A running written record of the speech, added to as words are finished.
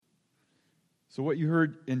So what you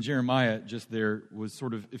heard in Jeremiah just there was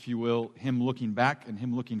sort of, if you will, him looking back and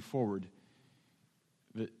him looking forward.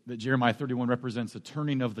 That Jeremiah 31 represents a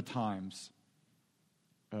turning of the times.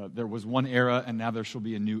 There was one era, and now there shall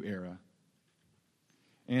be a new era.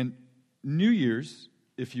 And New Year's,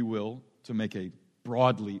 if you will, to make a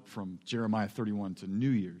broad leap from Jeremiah 31 to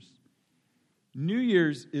New Year's. New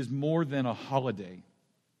Year's is more than a holiday.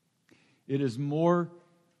 It is more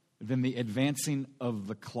than the advancing of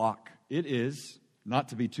the clock. It is, not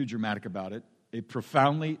to be too dramatic about it, a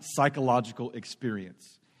profoundly psychological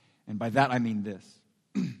experience. And by that I mean this.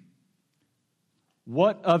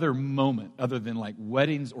 What other moment, other than like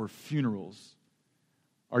weddings or funerals,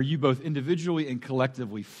 are you both individually and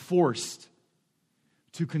collectively forced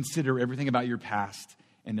to consider everything about your past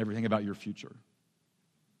and everything about your future?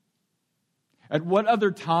 At what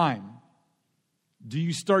other time do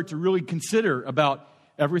you start to really consider about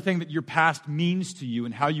everything that your past means to you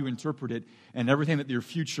and how you interpret it and everything that your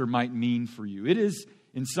future might mean for you? It is,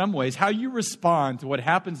 in some ways, how you respond to what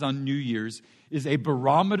happens on New Year's is a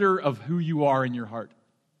barometer of who you are in your heart.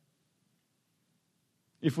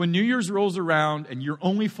 If when New Year's rolls around and you're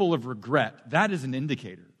only full of regret, that is an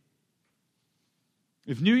indicator.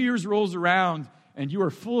 If New Year's rolls around and you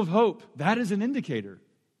are full of hope, that is an indicator.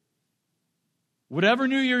 Whatever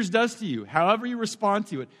New Year's does to you, however you respond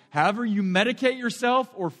to it, however you medicate yourself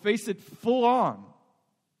or face it full on,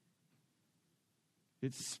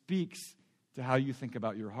 it speaks to how you think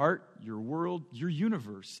about your heart, your world, your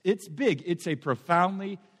universe. It's big. It's a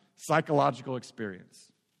profoundly psychological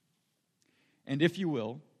experience. And if you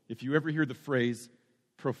will, if you ever hear the phrase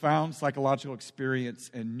profound psychological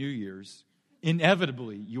experience and New Year's,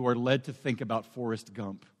 inevitably you are led to think about Forrest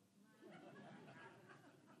Gump.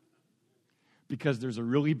 Because there's a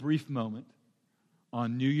really brief moment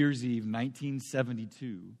on New Year's Eve,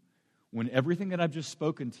 1972, when everything that I've just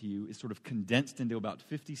spoken to you is sort of condensed into about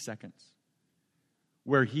 50 seconds,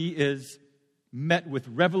 where he is met with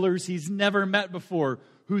revelers he's never met before,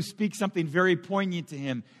 who speak something very poignant to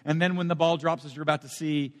him. And then when the ball drops, as you're about to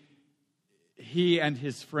see, he and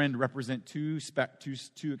his friend represent two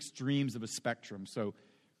extremes of a spectrum. So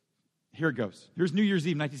here it goes. Here's New Year's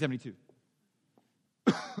Eve, 1972.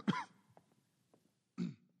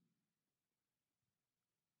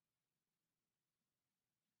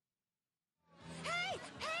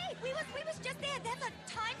 We was just there. That's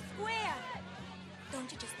a Times Square.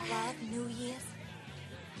 Don't you just love New Year's?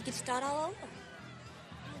 You can start all over.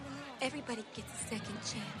 Everybody gets a second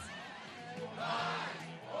chance. 5,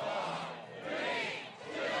 4, 3,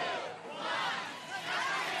 2, 1.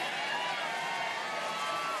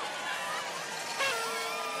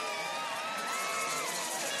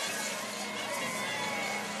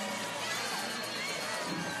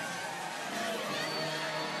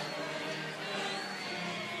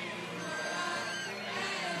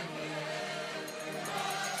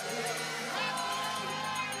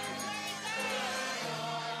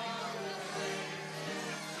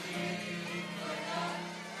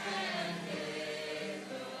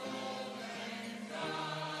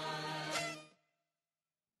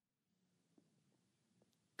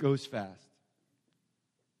 Goes fast.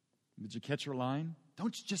 Did you catch her line?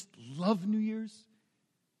 Don't you just love New Year's?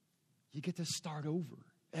 You get to start over.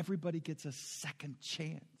 Everybody gets a second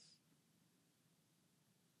chance.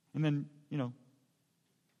 And then,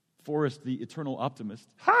 Forrest, the eternal optimist,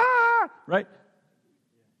 right?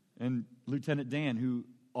 And Lieutenant Dan, who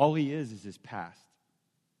all he is his past.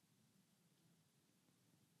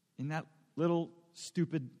 In that little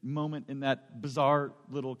stupid moment in that bizarre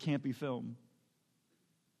little campy film,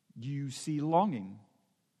 you see longing.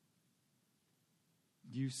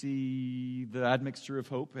 You see the admixture of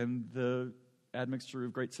hope and the admixture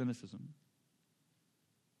of great cynicism.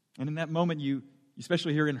 And in that moment, you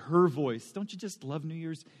especially hear in her voice, don't you just love New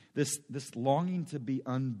Year's? This longing to be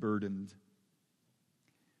unburdened.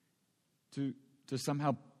 To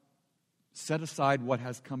somehow set aside what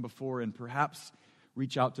has come before and perhaps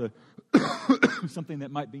reach out to something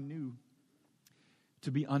that might be new.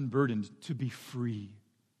 To be unburdened, to be free.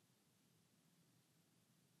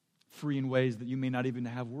 Free in ways that you may not even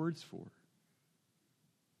have words for.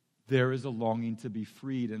 There is a longing to be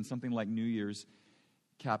freed, and something like New Year's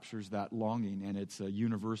captures that longing, and it's a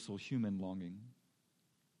universal human longing.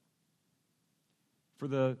 For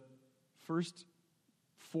the first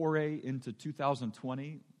foray into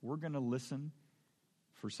 2020, we're going to listen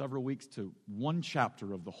for several weeks to one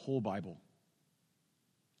chapter of the whole Bible.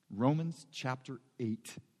 Romans chapter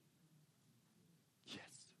 8.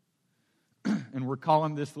 And we're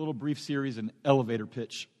calling this little brief series an elevator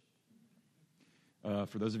pitch.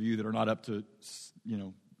 For those of you that are not up to,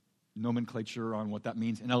 nomenclature on what that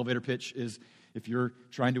means. An elevator pitch is if you're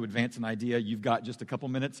trying to advance an idea, you've got just a couple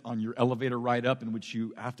minutes on your elevator ride up in which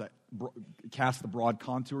you have to cast the broad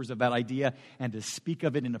contours of that idea and to speak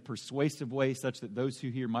of it in a persuasive way such that those who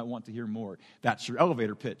hear might want to hear more. That's your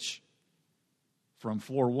elevator pitch. From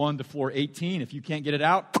floor 1 to floor 18, if you can't get it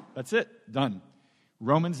out, that's it, done.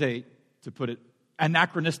 Romans 8, to put it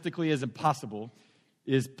anachronistically as impossible,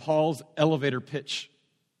 is Paul's elevator pitch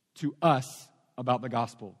to us about the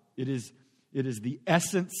gospel. It is the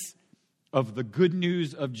essence of the good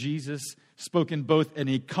news of Jesus, spoken both in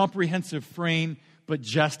a comprehensive frame, but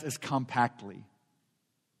just as compactly.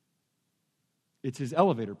 It's his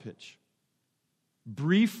elevator pitch.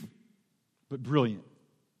 Brief, but brilliant.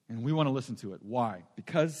 And we want to listen to it. Why?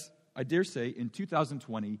 Because, I dare say, in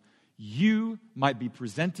 2020, you might be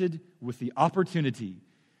presented with the opportunity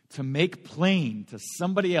to make plain to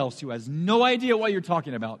somebody else who has no idea what you're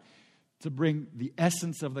talking about, to bring the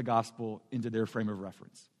essence of the gospel into their frame of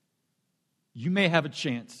reference. You may have a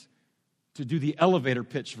chance to do the elevator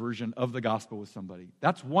pitch version of the gospel with somebody.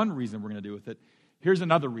 That's one reason we're going to do with it. Here's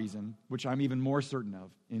another reason, which I'm even more certain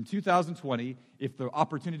of. In 2020, if the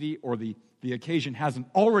opportunity or the occasion hasn't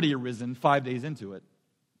already arisen 5 days into it,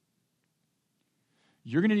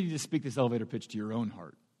 you're going to need to speak this elevator pitch to your own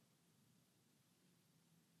heart.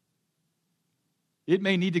 It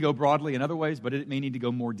may need to go broadly in other ways, but it may need to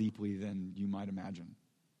go more deeply than you might imagine.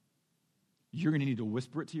 You're going to need to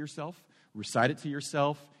whisper it to yourself, recite it to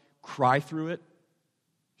yourself, cry through it,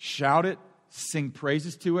 shout it, sing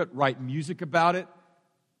praises to it, write music about it,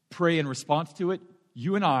 pray in response to it.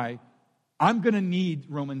 You and I'm going to need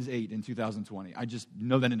Romans 8 in 2020. I just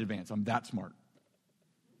know that in advance. I'm that smart.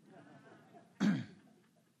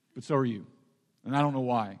 But so are you. And I don't know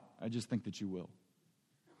why. I just think that you will.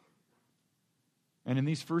 And in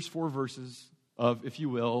these first 4 verses of, if you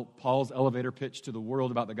will, Paul's elevator pitch to the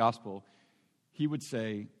world about the gospel, he would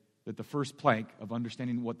say that the first plank of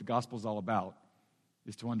understanding what the gospel is all about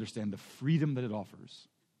is to understand the freedom that it offers.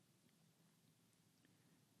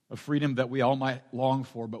 A freedom that we all might long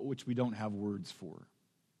for, but which we don't have words for.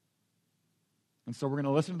 And so we're going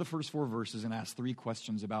to listen to the first 4 verses and ask 3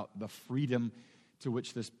 questions about the freedom to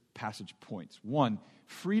which this passage points. 1,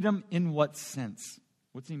 freedom in what sense?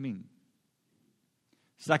 What's he mean?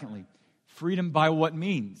 Secondly, freedom by what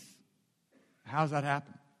means? How does that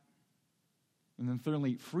happen? And then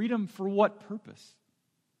thirdly, freedom for what purpose?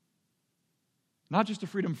 Not just a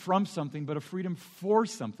freedom from something, but a freedom for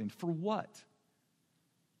something. For what?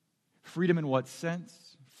 Freedom in what sense?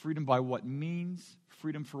 Freedom by what means?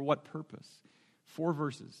 Freedom for what purpose? 4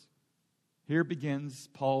 verses. Here begins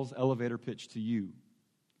Paul's elevator pitch to you,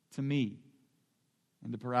 to me,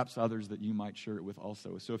 and to perhaps others that you might share it with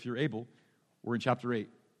also. So if you're able, we're in chapter 8.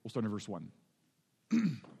 We'll start in verse 1.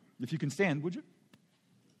 If you can stand, would you?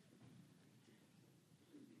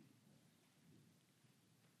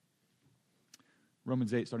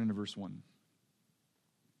 Romans 8, starting in verse 1.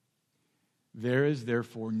 There is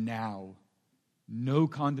therefore now no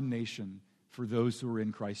condemnation for those who are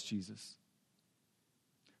in Christ Jesus.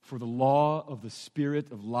 For the law of the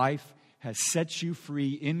Spirit of life has set you free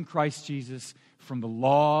in Christ Jesus from the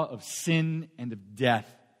law of sin and of death.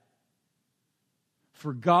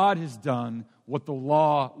 For God has done what the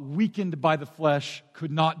law, weakened by the flesh,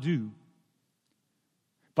 could not do.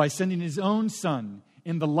 By sending His own Son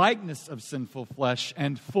in the likeness of sinful flesh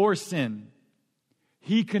and for sin,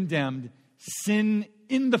 He condemned sin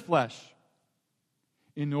in the flesh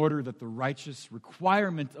in order that the righteous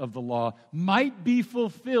requirement of the law might be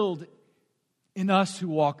fulfilled in us who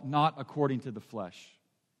walk not according to the flesh,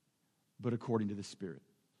 but according to the Spirit.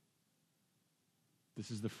 This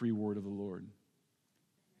is the free word of the Lord.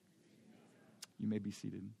 You may be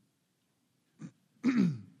seated.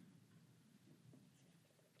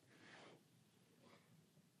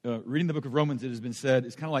 Reading the book of Romans, it has been said,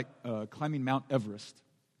 it's kind of like climbing Mount Everest.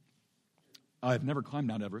 I've never climbed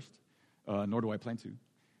Mount Everest, nor do I plan to.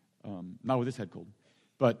 Not with this head cold.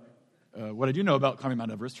 But what I do know about climbing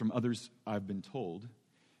Mount Everest from others I've been told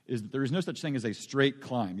is that there is no such thing as a straight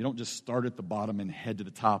climb. You don't just start at the bottom and head to the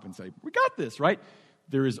top and say, we got this, right?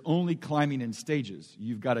 There is only climbing in stages.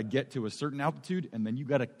 You've got to get to a certain altitude, and then you've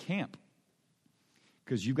got to camp.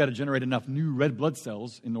 Because you've got to generate enough new red blood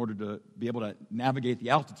cells in order to be able to navigate the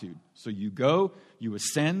altitude. So you go, you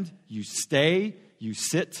ascend, you stay, you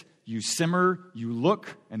sit, you simmer, you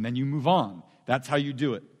look, and then you move on. That's how you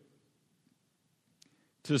do it.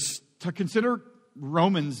 To consider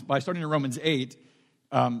Romans, by starting in Romans 8,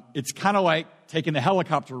 it's kind of like taking a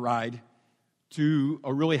helicopter ride to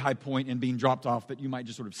a really high point and being dropped off that you might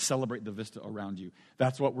just sort of celebrate the vista around you.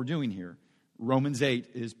 That's what we're doing here. Romans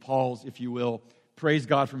 8 is Paul's, if you will, Praise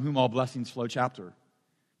God from whom all blessings flow chapter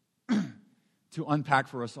to unpack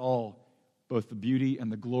for us all both the beauty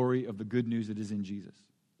and the glory of the good news that is in Jesus.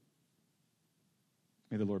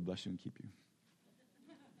 May the Lord bless you and keep you.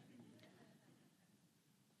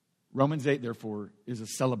 Romans 8, therefore, is a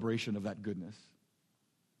celebration of that goodness.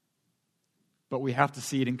 But we have to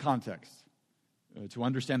see it in context. To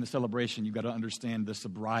understand the celebration, you've got to understand the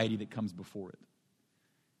sobriety that comes before it.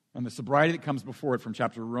 And the sobriety that comes before it from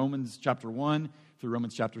Romans chapter 1 through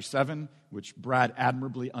Romans chapter 7, which Brad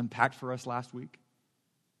admirably unpacked for us last week,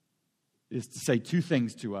 is to say two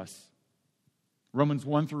things to us. Romans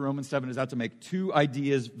 1 through Romans 7 is out to make two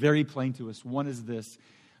ideas very plain to us. One is this,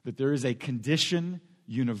 that there is a condition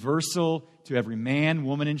universal to every man,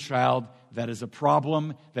 woman, and child that is a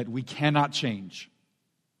problem that we cannot change.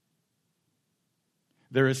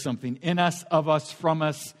 There is something in us, of us, from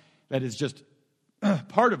us, that is just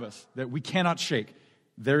part of us that we cannot shake.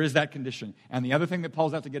 There is that condition. And the other thing that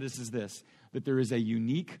Paul's out to get us is this, that there is a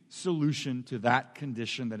unique solution to that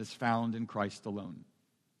condition that is found in Christ alone.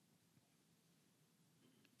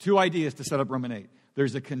 Two ideas to set up Romans 8.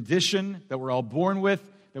 There's a condition that we're all born with,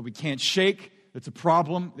 that we can't shake, that's a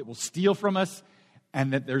problem that will steal from us,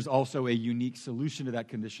 and that there's also a unique solution to that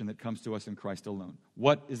condition that comes to us in Christ alone.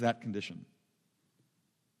 What is that condition?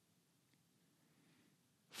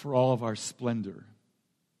 For all of our splendor,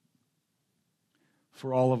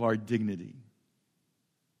 for all of our dignity,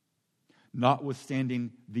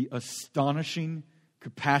 notwithstanding the astonishing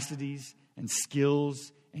capacities and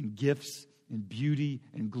skills and gifts and beauty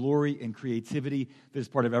and glory and creativity that is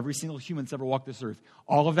part of every single human that's ever walked this earth,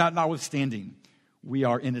 all of that notwithstanding, we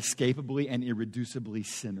are inescapably and irreducibly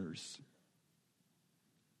sinners.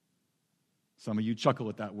 Some of you chuckle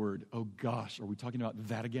at that word. Oh gosh, are we talking about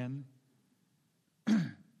that again?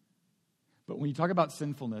 But when you talk about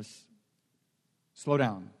sinfulness, slow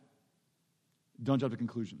down. Don't jump to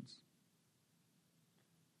conclusions.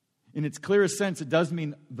 In its clearest sense, it does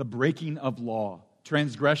mean the breaking of law.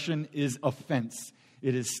 Transgression is offense.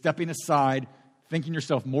 It is stepping aside, thinking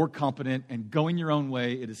yourself more competent, and going your own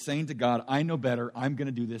way. It is saying to God, I know better, I'm going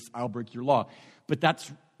to do this, I'll break your law. But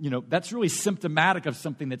that's really symptomatic of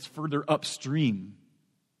something that's further upstream.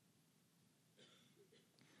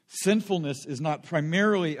 Sinfulness is not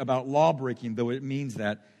primarily about law breaking, though it means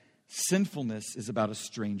that. Sinfulness is about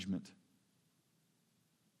estrangement.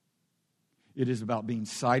 It is about being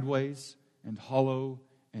sideways and hollow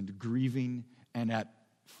and grieving and at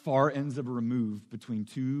far ends of a remove between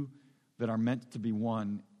two that are meant to be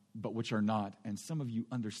one, but which are not. And some of you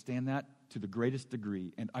understand that to the greatest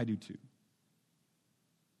degree, and I do too.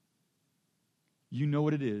 You know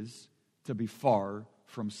what it is to be far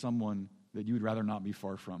from someone that you would rather not be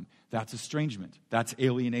far from. That's estrangement. That's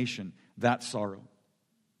alienation. That's sorrow.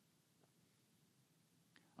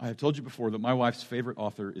 I have told you before that my wife's favorite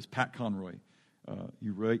author is Pat Conroy. He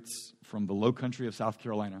writes from the low country of South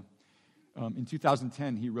Carolina. In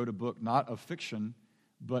 2010, he wrote a book, not of fiction,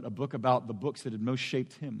 but a book about the books that had most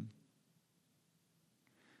shaped him.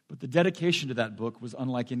 But the dedication to that book was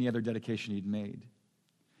unlike any other dedication he'd made.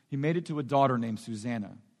 He made it to a daughter named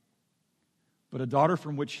Susanna, but a daughter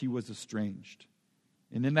from which he was estranged.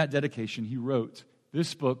 And in that dedication, he wrote,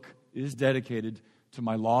 this book is dedicated to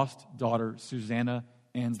my lost daughter, Susanna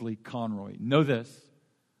Ansley Conroy. Know this,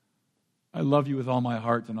 I love you with all my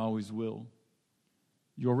heart and always will.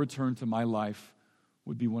 Your return to my life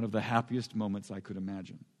would be one of the happiest moments I could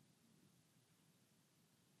imagine.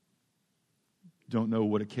 Don't know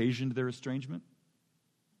what occasioned their estrangement.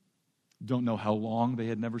 Don't know how long they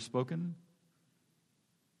had never spoken.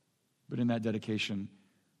 But in that dedication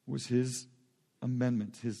was his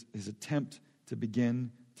amendment, his attempt to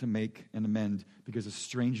begin to make an amend, because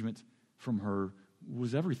estrangement from her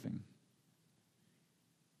was everything.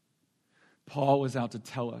 Paul is out to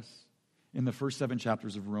tell us in the first 7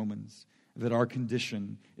 chapters of Romans that our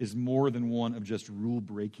condition is more than one of just rule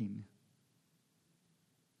breaking.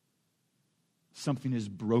 Something is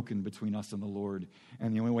broken between us and the Lord,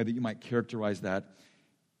 and the only way that you might characterize that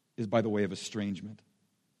is by the way of estrangement.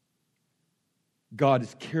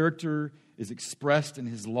 God's character is expressed in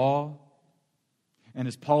his law. And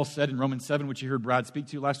as Paul said in Romans 7, which you heard Brad speak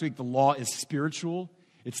to last week, the law is spiritual.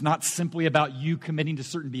 It's not simply about you committing to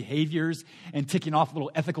certain behaviors and ticking off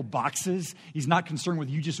little ethical boxes. He's not concerned with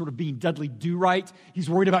you just sort of being Dudley Do-Right. He's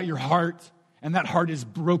worried about your heart, and that heart is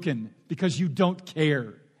broken because you don't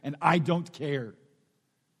care, and I don't care.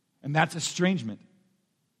 And that's estrangement.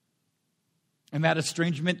 And that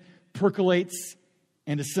estrangement percolates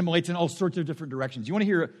and assimilates in all sorts of different directions. You want to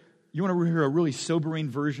hear a really sobering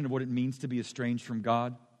version of what it means to be estranged from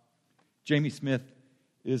God? Jamie Smith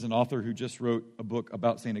is an author who just wrote a book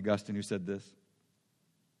about St. Augustine, who said this.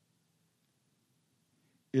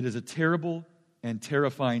 It is a terrible and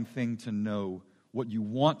terrifying thing to know what you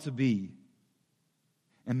want to be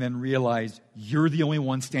and then realize you're the only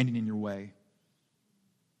one standing in your way.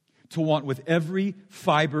 To want with every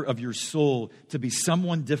fiber of your soul to be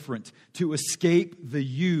someone different, to escape the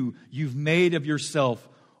you've made of yourself,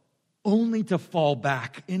 only to fall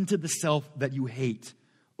back into the self that you hate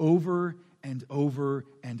over and over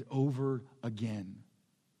and over again.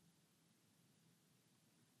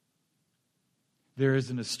 There is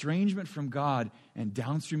an estrangement from God, and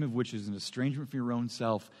downstream of which is an estrangement from your own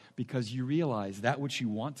self, because you realize that which you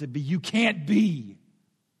want to be, you can't be.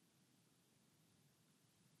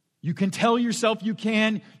 You can tell yourself you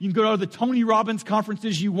can. You can go to the Tony Robbins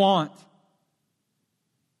conferences you want.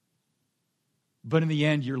 But in the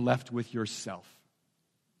end, you're left with yourself.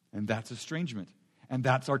 And that's estrangement. And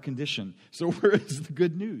that's our condition. So where is the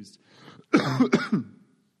good news?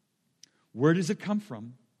 Where does it come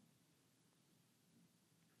from?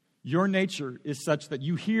 Your nature is such that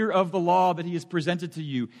you hear of the law that He has presented to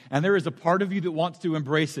you, and there is a part of you that wants to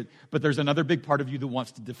embrace it, but there's another big part of you that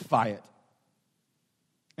wants to defy it.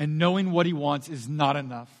 And knowing what He wants is not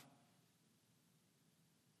enough.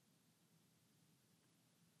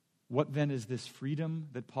 What then is this freedom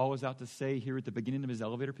that Paul was out to say here at the beginning of his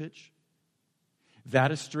elevator pitch?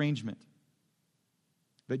 That estrangement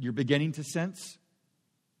that you're beginning to sense,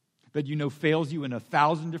 that you know fails you in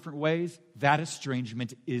 1,000 different ways, that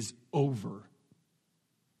estrangement is over.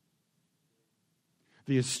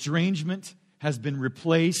 The estrangement has been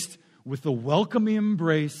replaced with the welcoming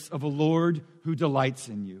embrace of a Lord who delights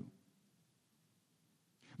in you.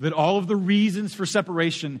 That all of the reasons for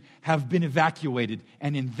separation have been evacuated,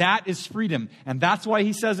 and in that is freedom. And that's why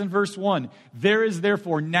he says in verse 1, there is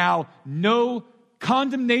therefore now no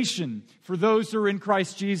condemnation for those who are in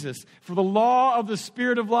Christ Jesus. For the law of the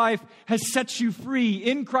Spirit of life has set you free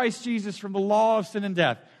in Christ Jesus from the law of sin and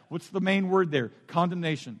death. What's the main word there?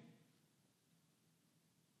 Condemnation.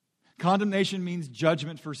 Condemnation means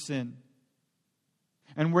judgment for sin.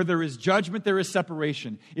 And where there is judgment, there is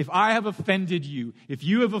separation. If I have offended you, if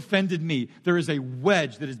you have offended me, there is a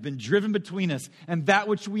wedge that has been driven between us. And that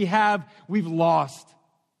which we have, we've lost.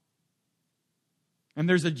 And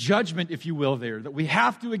there's a judgment, if you will, there that we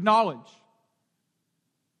have to acknowledge.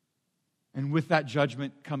 And with that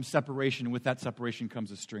judgment comes separation. And with that separation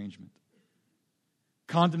comes estrangement.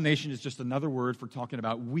 Condemnation is just another word for talking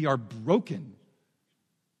about we are broken.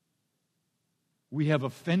 We have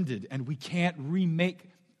offended and we can't remake.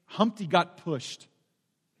 Humpty got pushed.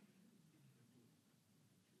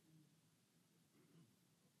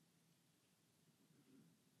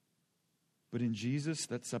 But in Jesus,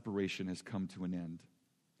 that separation has come to an end.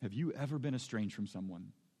 Have you ever been estranged from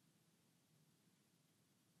someone?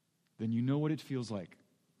 Then you know what it feels like.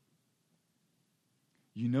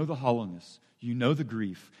 You know the hollowness. You know the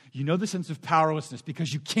grief. You know the sense of powerlessness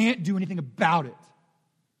because you can't do anything about it.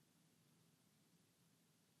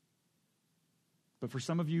 But for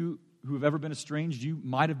some of you who have ever been estranged, you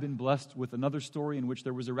might have been blessed with another story in which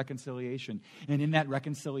there was a reconciliation. And in that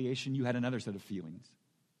reconciliation, you had another set of feelings.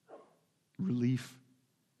 Relief,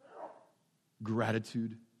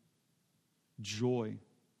 gratitude, joy.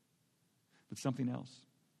 But something else.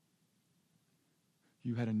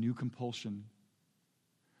 You had a new compulsion,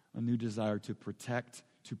 a new desire to protect,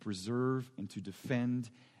 to preserve, and to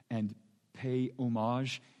defend, and pay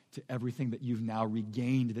homage to everything that you've now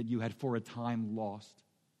regained that you had for a time lost.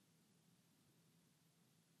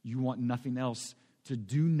 You want nothing else, to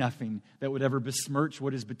do nothing that would ever besmirch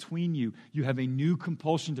what is between you. You have a new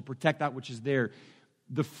compulsion to protect that which is there.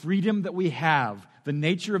 The freedom that we have, the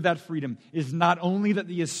nature of that freedom, is not only that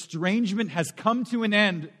the estrangement has come to an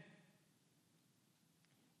end,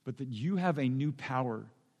 but that you have a new power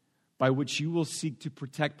by which you will seek to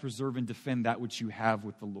protect, preserve, and defend that which you have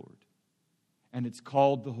with the Lord. And it's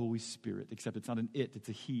called the Holy Spirit, except it's not an it, it's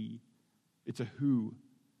a he. It's a who.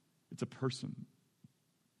 It's a person.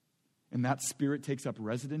 And that Spirit takes up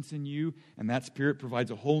residence in you, and that Spirit provides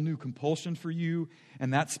a whole new compulsion for you,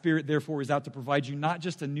 and that Spirit, therefore, is out to provide you not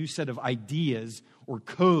just a new set of ideas or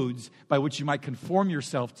codes by which you might conform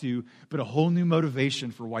yourself to, but a whole new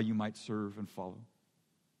motivation for why you might serve and follow.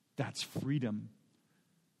 That's freedom.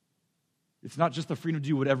 It's not just the freedom to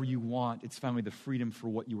do whatever you want, it's finally the freedom for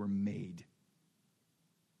what you were made.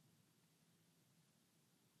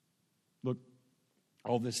 Look,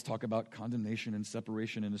 all this talk about condemnation and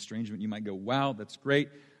separation and estrangement, you might go, wow, that's great.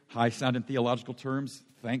 High-sounding theological terms.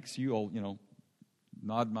 Thanks you. I'll,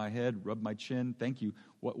 nod my head, rub my chin. Thank you.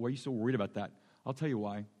 Why are you so worried about that? I'll tell you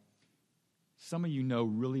why. Some of you know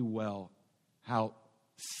really well how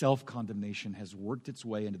self-condemnation has worked its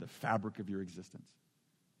way into the fabric of your existence.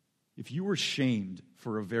 if you were shamed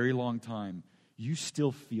for a very long time, you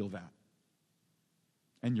still feel that.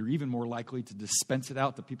 And you're even more likely to dispense it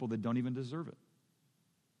out to people that don't even deserve it.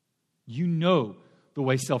 You know the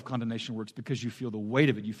way self-condemnation works because you feel the weight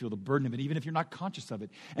of it, you feel the burden of it, even if you're not conscious of it.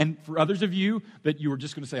 And for others of you that you are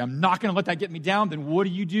just going to say, I'm not going to let that get me down, then what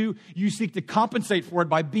do? You seek to compensate for it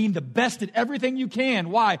by being the best at everything you can.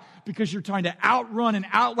 Why? Because you're trying to outrun and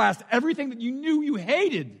outlast everything that you knew you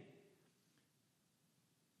hated.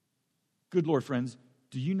 Good Lord, friends,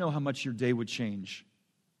 do you know how much your day would change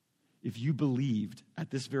if you believed at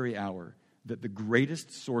this very hour that the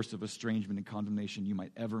greatest source of estrangement and condemnation you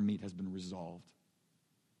might ever meet has been resolved?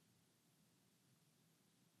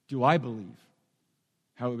 Do I believe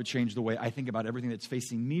how it would change the way I think about everything that's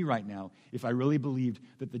facing me right now if I really believed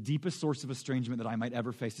that the deepest source of estrangement that I might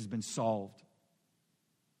ever face has been solved?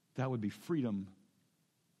 That would be freedom.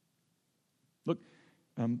 Look,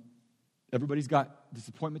 everybody's got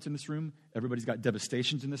disappointments in this room. Everybody's got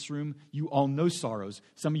devastations in this room. You all know sorrows.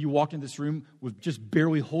 Some of you walked in this room with just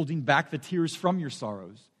barely holding back the tears from your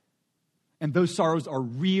sorrows. And those sorrows are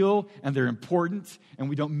real and they're important and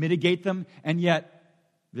we don't mitigate them. And yet,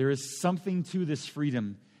 there is something to this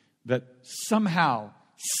freedom that somehow,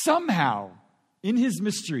 in His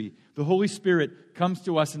mystery, the Holy Spirit comes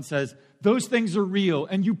to us and says, those things are real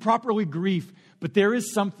and you properly grieve, but there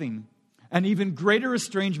is something, an even greater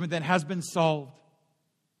estrangement that has been solved.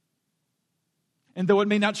 And though it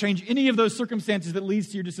may not change any of those circumstances that leads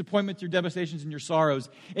to your disappointments, your devastations, and your sorrows,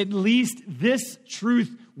 at least this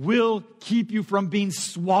truth will keep you from being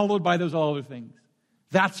swallowed by those all other things.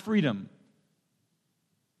 That's freedom.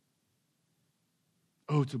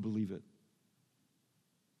 Oh, to believe it.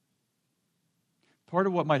 Part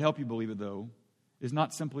of what might help you believe it, though, is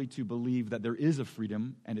not simply to believe that there is a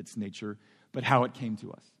freedom and its nature, but how it came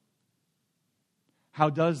to us. How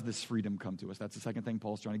does this freedom come to us? That's the second thing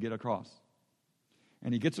Paul's trying to get across.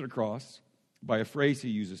 And he gets it across by a phrase he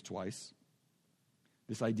uses twice,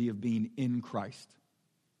 this idea of being in Christ.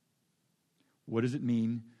 What does it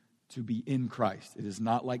mean to be in Christ? It is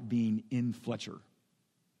not like being in Fletcher.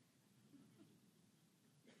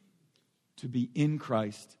 To be in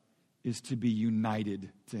Christ is to be united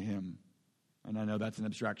to Him. And I know that's an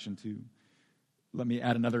abstraction too. Let me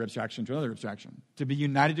add another abstraction to another abstraction. To be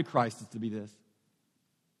united to Christ is to be this.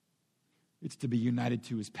 It's to be united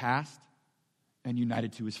to His past and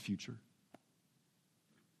united to His future.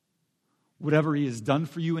 Whatever He has done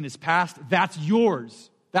for you in His past, that's yours.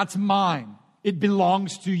 That's mine. It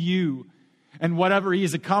belongs to you. And whatever He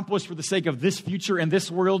has accomplished for the sake of this future and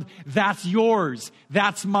this world, that's yours.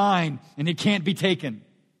 That's mine. And it can't be taken.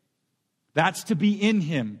 That's to be in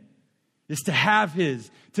Him. Is to have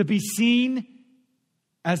His. To be seen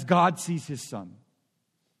as God sees His Son.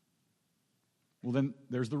 Well, then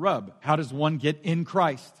there's the rub. How does one get in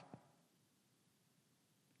Christ?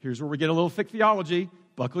 Here's where we get a little thick theology.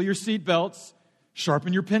 Buckle your seatbelts.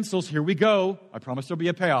 Sharpen your pencils. Here we go. I promise there'll be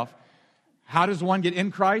a payoff. How does one get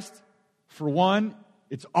in Christ? For one,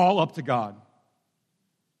 it's all up to God.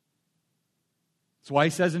 That's why he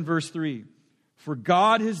says in verse 3, for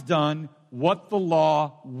God has done what the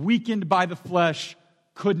law, weakened by the flesh,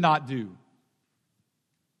 could not do.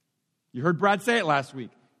 You heard Brad say it last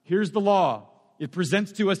week. Here's the law. It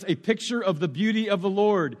presents to us a picture of the beauty of the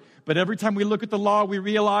Lord. But every time we look at the law, we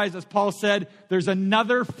realize, as Paul said, there's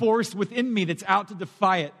another force within me that's out to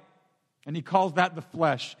defy it. And he calls that the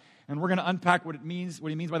flesh. And we're going to unpack what he means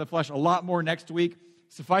by the flesh a lot more next week.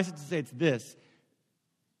 Suffice it to say, it's this.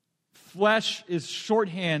 Flesh is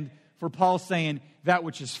shorthand for Paul saying that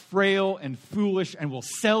which is frail and foolish and will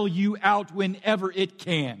sell you out whenever it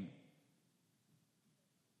can.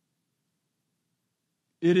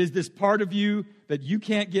 It is this part of you that you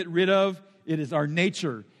can't get rid of. It is our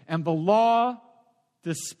nature. And the law,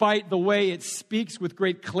 despite the way it speaks with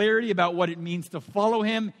great clarity about what it means to follow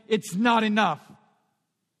Him, it's not enough.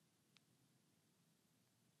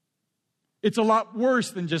 It's a lot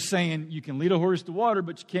worse than just saying you can lead a horse to water,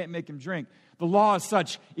 but you can't make him drink. The law is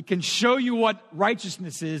such, it can show you what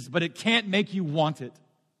righteousness is, but it can't make you want it.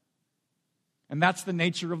 And that's the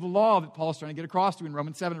nature of the law that Paul's trying to get across to in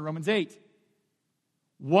Romans 7 and Romans 8.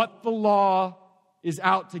 What the law is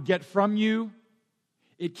out to get from you,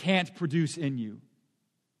 it can't produce in you.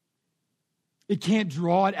 It can't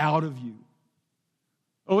draw it out of you.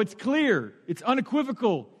 Oh, it's clear, it's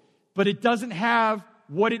unequivocal, but it doesn't have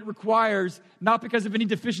what it requires, not because of any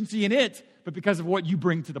deficiency in it, but because of what you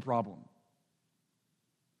bring to the problem.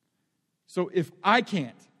 So if I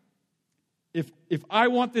can't, if I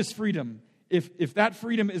want this freedom, if that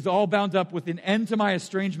freedom is all bound up with an end to my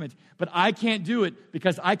estrangement, but I can't do it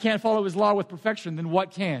because I can't follow His law with perfection, then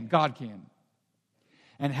what can? God can.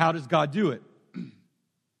 And how does God do it?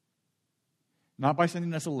 Not by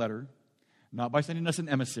sending us a letter, not by sending us an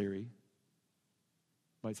emissary,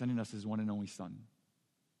 by sending us his one and only Son.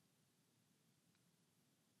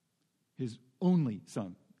 His only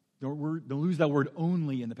Son. Don't lose that word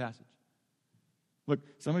only in the passage. Look,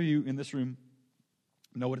 some of you in this room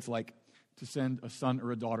know what it's like to send a son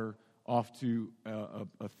or a daughter off to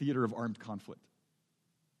a theater of armed conflict.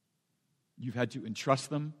 You've had to entrust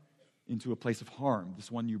them into a place of harm,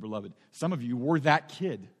 this one you beloved. Some of you were that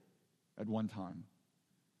kid at one time.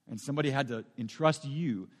 And somebody had to entrust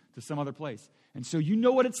you to some other place. And so you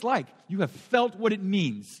know what it's like. You have felt what it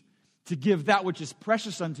means to give that which is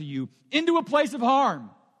precious unto you into a place of harm.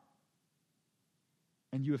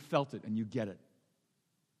 And you have felt it and you get it.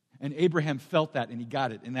 And Abraham felt that and he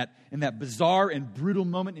got it. In that bizarre and brutal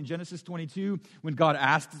moment in Genesis 22, when God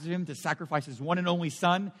asks him to sacrifice his one and only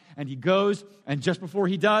son, and he goes, and just before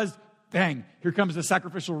he does, bang, here comes the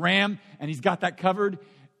sacrificial ram, and he's got that covered.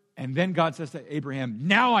 And then God says to Abraham,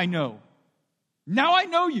 now I know. Now I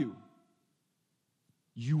know you.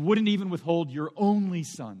 You wouldn't even withhold your only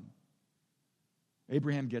son.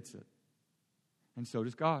 Abraham gets it. And so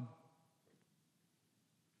does God.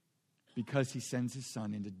 Because he sends his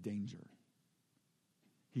son into danger.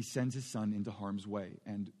 He sends his son into harm's way.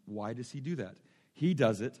 And why does he do that? He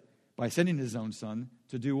does it by sending his own son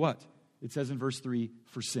to do what? It says in verse 3,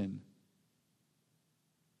 for sin.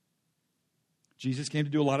 Jesus came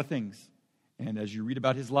to do a lot of things. And as you read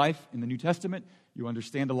about his life in the New Testament, you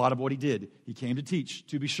understand a lot of what he did. He came to teach,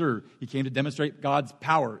 to be sure. He came to demonstrate God's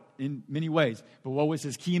power in many ways. But what was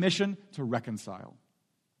his key mission? To reconcile.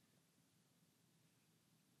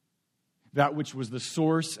 That which was the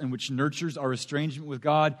source and which nurtures our estrangement with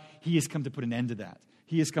God, he has come to put an end to that.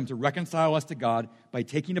 He has come to reconcile us to God by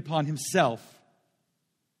taking upon himself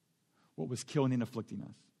what was killing and afflicting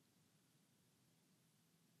us.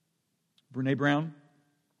 Brené Brown,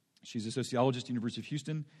 she's a sociologist at the University of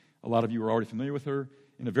Houston. A lot of you are already familiar with her.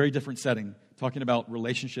 In a very different setting, talking about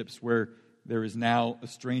relationships where there is now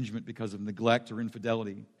estrangement because of neglect or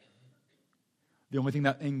infidelity. The only thing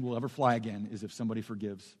that thing will ever fly again is if somebody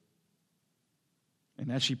forgives. And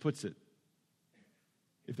as she puts it,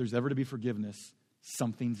 if there's ever to be forgiveness,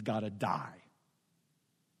 something's got to die.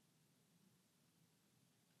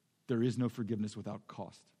 There is no forgiveness without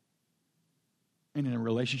cost. And in a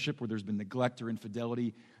relationship where there's been neglect or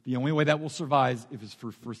infidelity, the only way that will survive is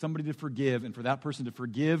for somebody to forgive, and for that person to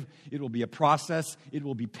forgive, it will be a process, it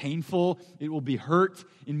will be painful, it will be hurt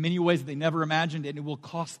in many ways that they never imagined, and it will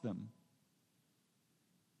cost them.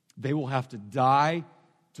 They will have to die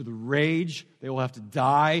to the rage. They will have to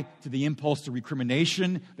die to the impulse to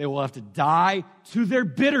recrimination. They will have to die to their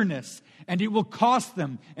bitterness. And it will cost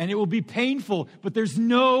them. And it will be painful. But there's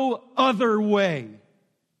no other way.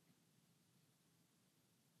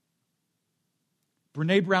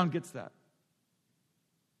 Brené Brown gets that.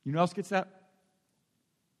 You know who else gets that?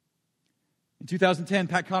 In 2010,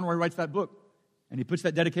 Pat Conroy writes that book. And he puts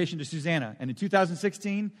that dedication to Susanna. And in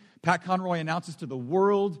 2016, Pat Conroy announces to the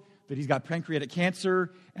world that he's got pancreatic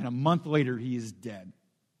cancer, and a month later he is dead.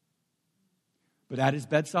 But at his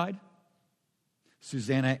bedside,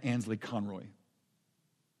 Susanna Ansley Conroy.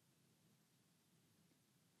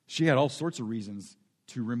 She had all sorts of reasons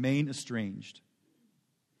to remain estranged.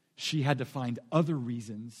 She had to find other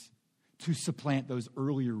reasons to supplant those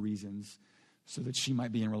earlier reasons so that she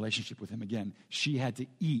might be in relationship with him again. She had to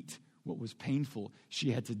eat what was painful.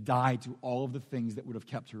 She had to die to all of the things that would have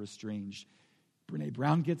kept her estranged. Brené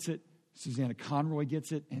Brown gets it, Susanna Conroy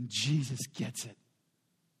gets it, and Jesus gets it.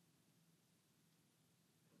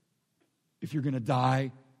 If you're going to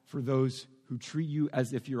die for those who treat you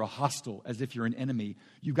as if you're a hostile, as if you're an enemy,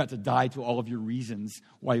 you've got to die to all of your reasons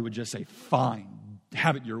why you would just say, fine,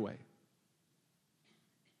 have it your way.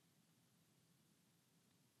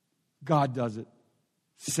 God does it,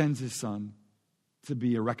 sends his son to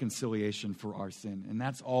be a reconciliation for our sin. And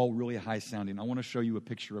that's all really high sounding. I want to show you a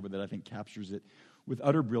picture of it that I think captures it with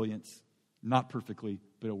utter brilliance. Not perfectly,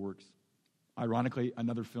 but it works. Ironically,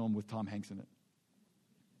 another film with Tom Hanks in it.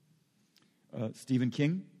 Stephen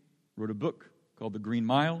King wrote a book called The Green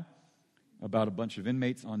Mile about a bunch of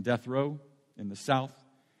inmates on death row in the South.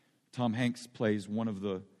 Tom Hanks plays one of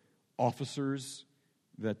the officers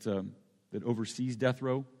that oversees death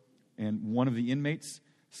row. And one of the inmates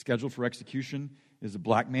scheduled for execution is a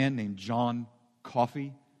black man named John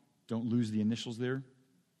Coffey. Don't lose the initials there.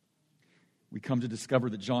 We come to discover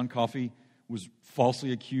that John Coffey was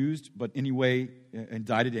falsely accused, but anyway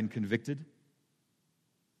indicted and convicted.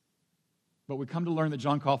 But we come to learn that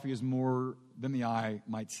John Coffey is more than the eye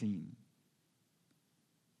might seem.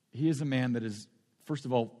 He is a man that is, first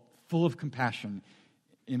of all, full of compassion.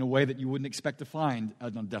 in a way that you wouldn't expect to find a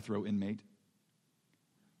death row inmate.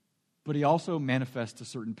 But he also manifests a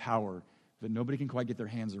certain power that nobody can quite get their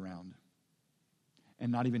hands around,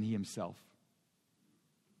 and not even he himself.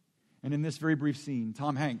 And in this very brief scene,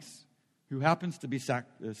 Tom Hanks, who happens to be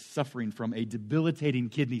suffering from a debilitating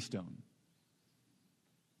kidney stone,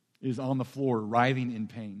 is on the floor writhing in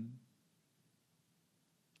pain,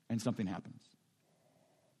 and something happens.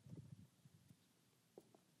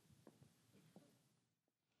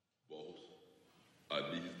 Boss,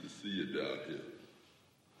 I need to see you down here.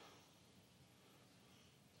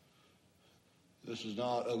 This is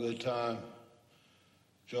not a good time,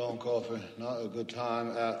 John Coffey. Not a good time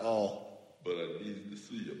at all. But I need to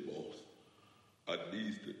see you, boss. I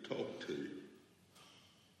need to talk to you.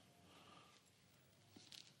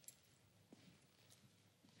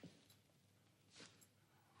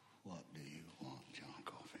 What do you want, John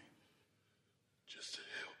Coffey? Just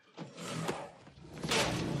help.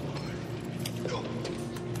 Go.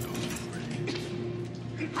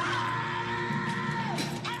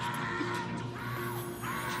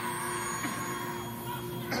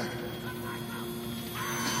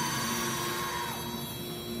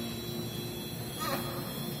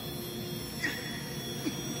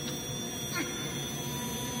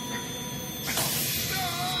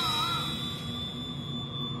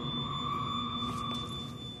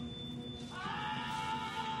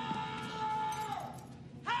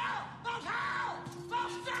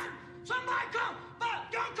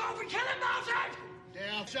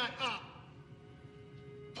 Shut up!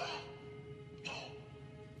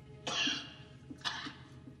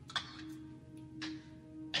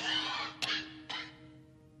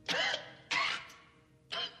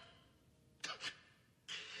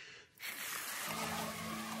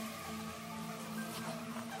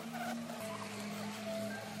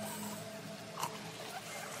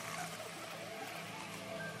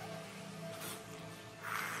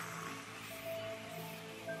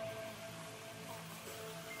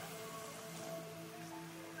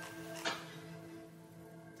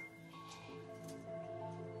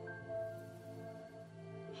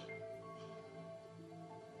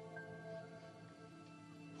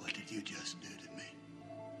 What did you just do to me?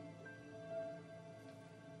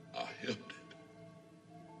 I helped it.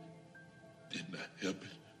 Didn't I help it?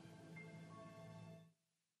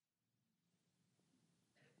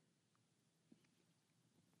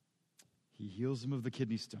 He heals him of the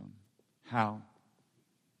kidney stone. How?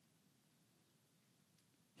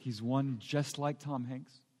 He's one just like Tom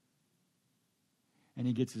Hanks. And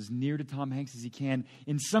he gets as near to Tom Hanks as he can.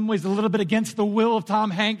 In some ways, a little bit against the will of Tom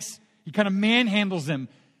Hanks. He kind of manhandles him.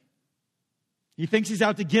 He thinks he's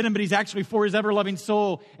out to get him, but he's actually for his ever-loving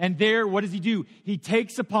soul. And there, what does he do? He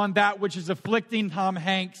takes upon that which is afflicting Tom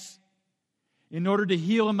Hanks in order to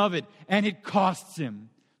heal him of it. And it costs him.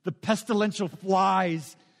 The pestilential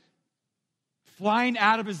flies flying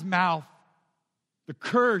out of his mouth. The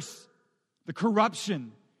curse, the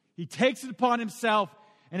corruption. He takes it upon himself,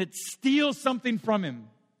 and it steals something from him.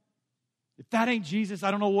 If that ain't Jesus, I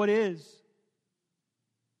don't know what is.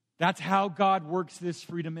 That's how God works this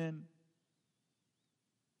freedom in.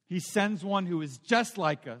 He sends one who is just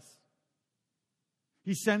like us.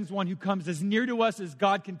 He sends one who comes as near to us as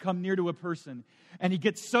God can come near to a person. And he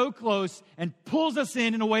gets so close and pulls us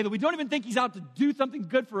in a way that we don't even think he's out to do something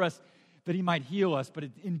good for us, that he might heal us. But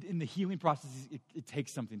in the healing process, it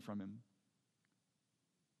takes something from him.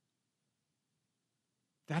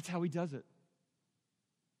 That's how he does it.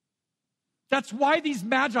 That's why these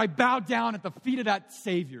magi bow down at the feet of that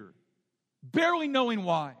Savior, barely knowing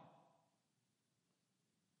why.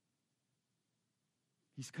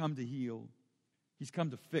 He's come to heal. He's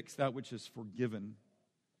come to fix that which is forgiven.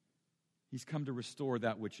 He's come to restore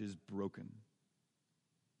that which is broken.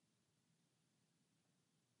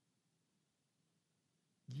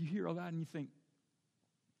 You hear all that and you think,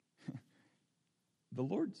 the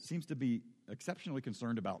Lord seems to be exceptionally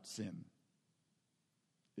concerned about sin.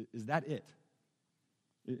 Is that it?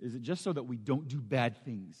 Is it just so that we don't do bad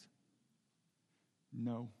things?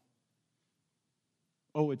 No.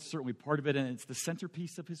 Oh, it's certainly part of it, and it's the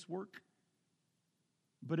centerpiece of his work.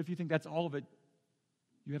 But if you think that's all of it,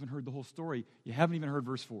 you haven't heard the whole story. You haven't even heard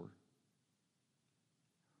verse 4.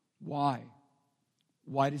 Why?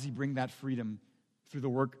 Why does he bring that freedom through the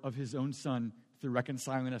work of his own Son, through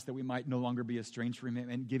reconciling us that we might no longer be estranged from him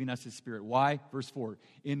and giving us his Spirit? Why? Verse 4.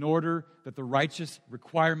 In order that the righteous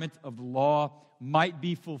requirement of the law might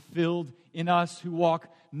be fulfilled in us who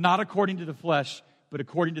walk not according to the flesh, but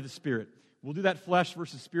according to the Spirit. We'll do that flesh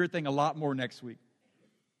versus spirit thing a lot more next week.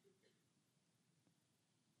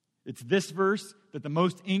 It's this verse that the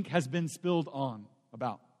most ink has been spilled on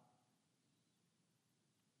about.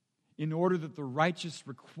 in order that the righteous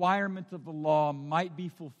requirement of the law might be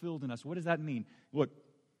fulfilled in us. What does that mean? Look,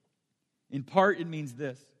 in part it means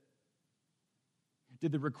this.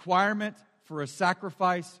 Did the requirement for a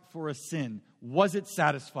sacrifice for a sin, was it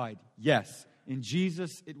satisfied? Yes. In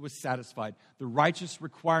Jesus, it was satisfied. The righteous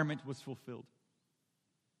requirement was fulfilled.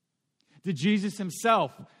 Did Jesus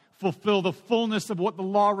himself fulfill the fullness of what the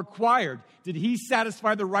law required? Did he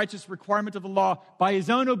satisfy the righteous requirement of the law by his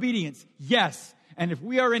own obedience? Yes. And if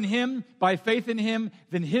we are in him, by faith in him,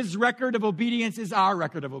 then his record of obedience is our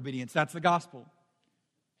record of obedience. That's the gospel.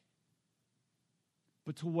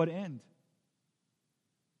 But to what end?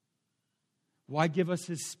 Why give us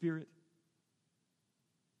his Spirit?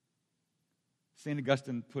 St.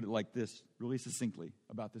 Augustine put it like this, really succinctly,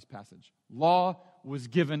 about this passage. Law was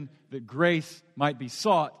given that grace might be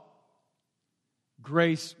sought.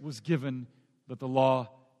 Grace was given that the law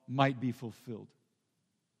might be fulfilled.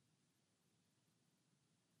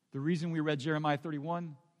 The reason we read Jeremiah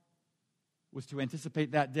 31 was to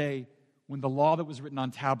anticipate that day when the law that was written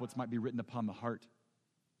on tablets might be written upon the heart.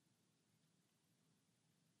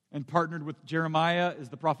 And partnered with Jeremiah is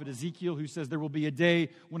the prophet Ezekiel, who says there will be a day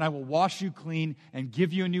when I will wash you clean and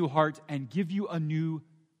give you a new heart and give you a new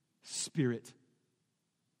spirit.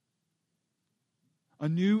 A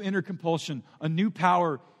new inner compulsion, a new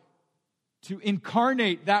power to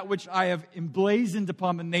incarnate that which I have emblazoned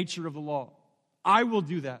upon the nature of the law. I will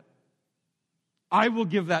do that. I will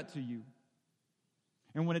give that to you.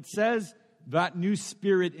 And when it says that new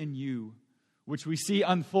spirit in you, which we see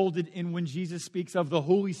unfolded in when Jesus speaks of the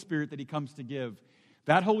Holy Spirit that he comes to give,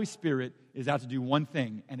 that Holy Spirit is out to do one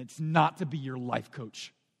thing, and it's not to be your life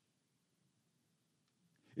coach.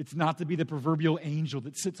 It's not to be the proverbial angel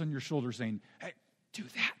that sits on your shoulder saying, hey, do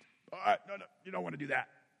that. No, you don't want to do that.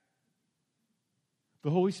 The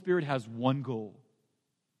Holy Spirit has one goal,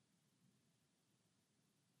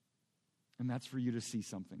 and that's for you to see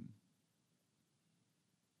something.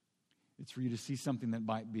 It's for you to see something that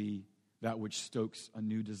might be that which stokes a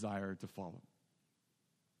new desire to follow.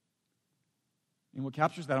 And what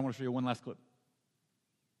captures that, I want to show you one last clip.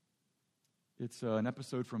 It's an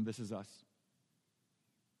episode from This Is Us.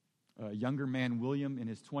 A younger man, William, in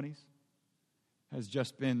his 20s, has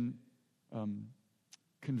just been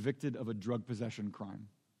convicted of a drug possession crime.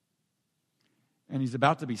 And he's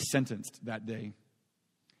about to be sentenced that day.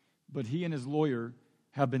 But he and his lawyer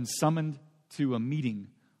have been summoned to a meeting,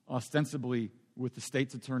 ostensibly with the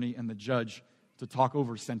state's attorney and the judge, to talk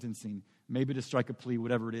over sentencing, maybe to strike a plea,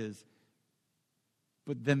 whatever it is.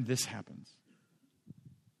 But then this happens.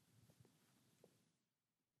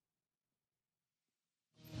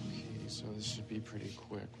 Okay, so this should be pretty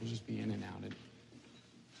quick. We'll just be in and out.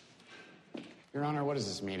 Your Honor, what is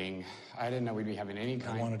this meeting? I didn't know we'd be having any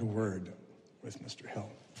kind... I wanted a word with Mr. Hill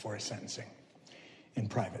before his sentencing, in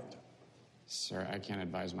private. Sir, I can't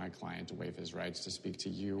advise my client to waive his rights to speak to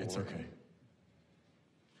you It's or... okay.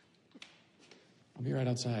 I'll be right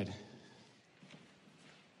outside.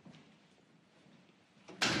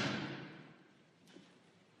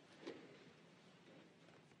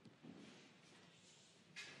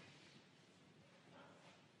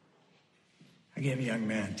 I gave a young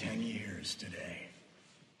man 10 years today.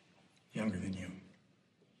 Younger than you.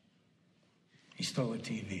 He stole a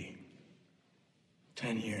TV.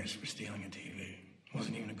 10 years for stealing a TV.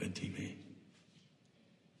 Wasn't even a good TV.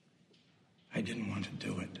 I didn't want to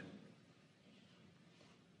do it.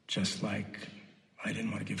 Just like I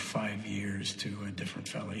didn't want to give 5 years to a different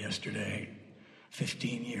fellow yesterday,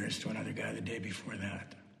 15 years to another guy the day before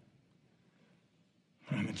that.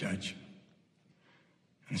 I'm a judge.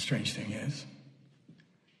 And the strange thing is,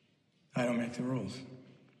 I don't make the rules.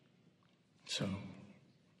 So,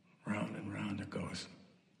 round and round it goes.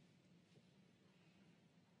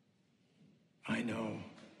 I know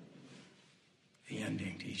the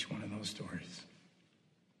ending to each one of those stories.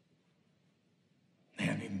 They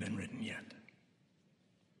haven't even been written yet.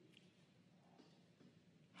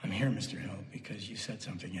 I'm here, Mr. Hill, because you said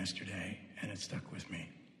something yesterday, and it stuck with me.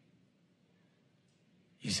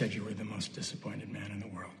 You said you were the most disappointed man in the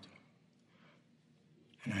world.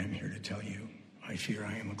 And I am here to tell you, I fear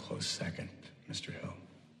I am a close second, Mr. Hill.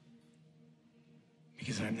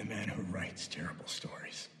 Because I'm the man who writes terrible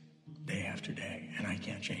stories, day after day, and I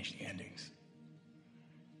can't change the endings.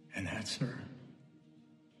 And that, sir,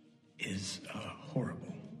 is a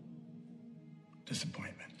horrible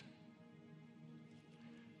disappointment.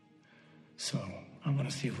 So, I want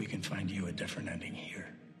to see if we can find you a different ending here.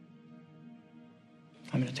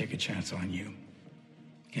 I'm going to take a chance on you,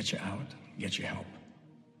 get you out, get you help.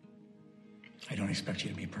 I don't expect you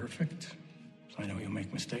to be perfect, so I know you'll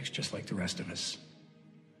make mistakes just like the rest of us.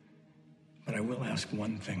 But I will ask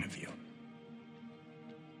one thing of you.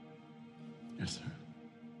 Yes, sir.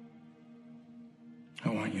 I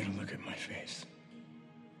want you to look at my face.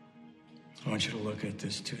 I want you to look at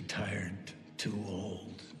this too tired, too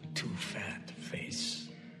old, too fat face.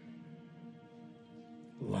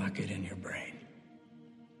 Lock it in your brain.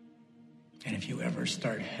 And if you ever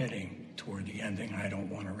start heading toward the ending I don't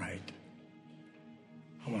want to write,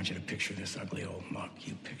 I want you to picture this ugly old muck.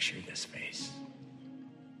 You picture this face.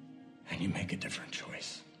 And you make a different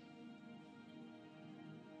choice.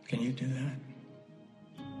 Can you do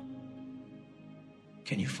that?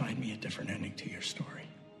 Can you find me a different ending to your story?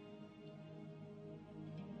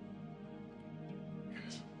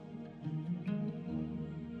 Yes.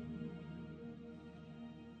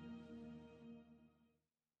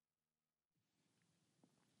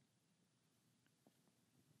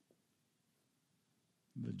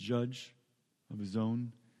 The judge of his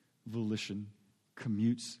own volition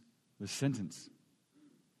commutes the sentence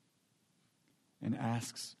and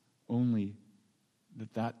asks only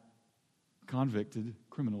that that convicted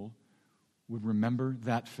criminal would remember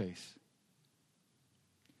that face.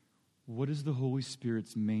 What is the Holy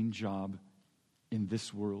Spirit's main job in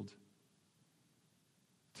this world?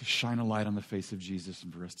 To shine a light on the face of Jesus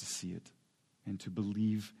and for us to see it and to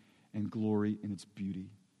believe and glory in its beauty.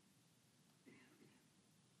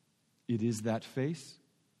 It is that face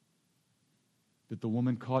that the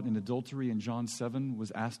woman caught in adultery in John 7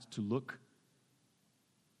 was asked to look.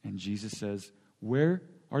 And Jesus says, "Where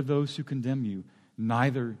are those who condemn you?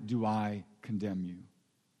 Neither do I condemn you.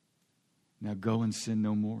 Now go and sin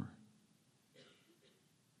no more."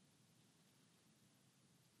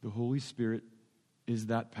 The Holy Spirit is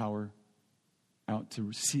that power out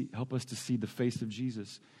to help us to see the face of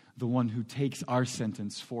Jesus, the one who takes our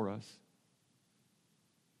sentence for us,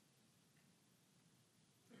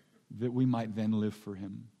 that we might then live for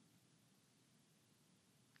him.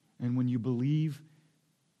 And when you believe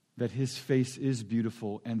that his face is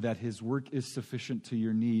beautiful and that his work is sufficient to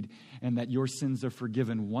your need and that your sins are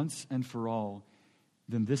forgiven once and for all,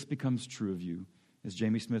 then this becomes true of you. As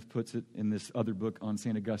Jamie Smith puts it in this other book on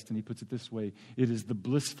St. Augustine, he puts it this way: it is the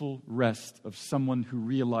blissful rest of someone who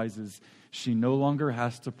realizes she no longer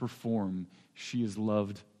has to perform, she is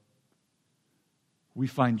loved. We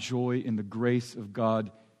find joy in the grace of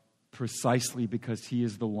God precisely because he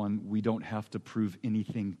is the one we don't have to prove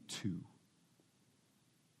anything to.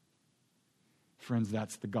 Friends,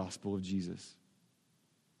 that's the gospel of Jesus.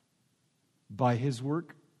 By his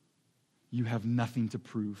work, you have nothing to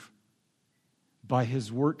prove. By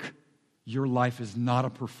his work, your life is not a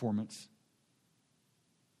performance.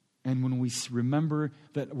 And when we remember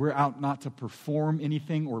that we're out not to perform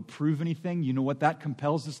anything or prove anything, you know what that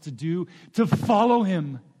compels us to do? To follow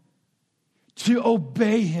him. To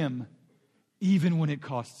obey him, even when it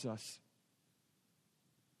costs us.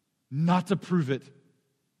 Not to prove it,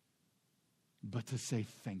 but to say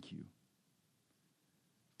thank you.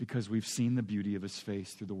 Because we've seen the beauty of his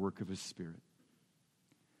face through the work of his Spirit.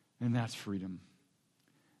 And that's freedom.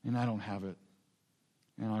 And I don't have it.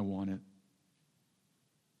 And I want it.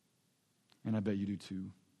 And I bet you do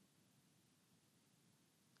too.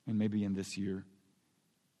 And maybe in this year,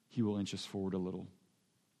 he will inch us forward a little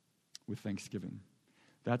with thanksgiving.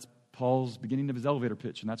 That's Paul's beginning of his elevator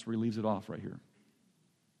pitch, and that's where he leaves it off right here.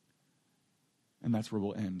 And that's where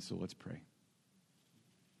we'll end, so let's pray.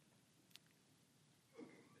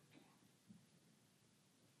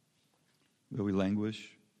 Though we languish,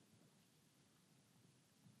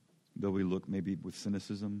 though we look maybe with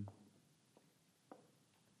cynicism,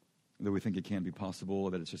 though we think it can't be possible,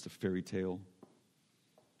 that it's just a fairy tale,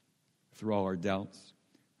 through all our doubts,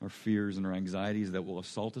 our fears, and our anxieties that will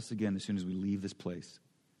assault us again as soon as we leave this place,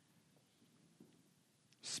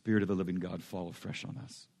 Spirit of the living God, fall afresh on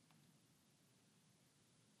us,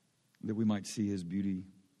 that we might see his beauty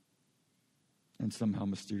and somehow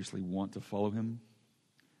mysteriously want to follow him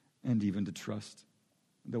and even to trust,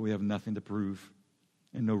 that we have nothing to prove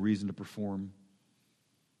and no reason to perform,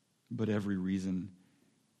 but every reason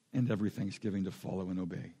and every thanksgiving to follow and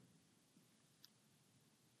obey.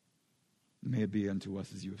 May it be unto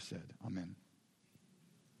us as you have said. Amen.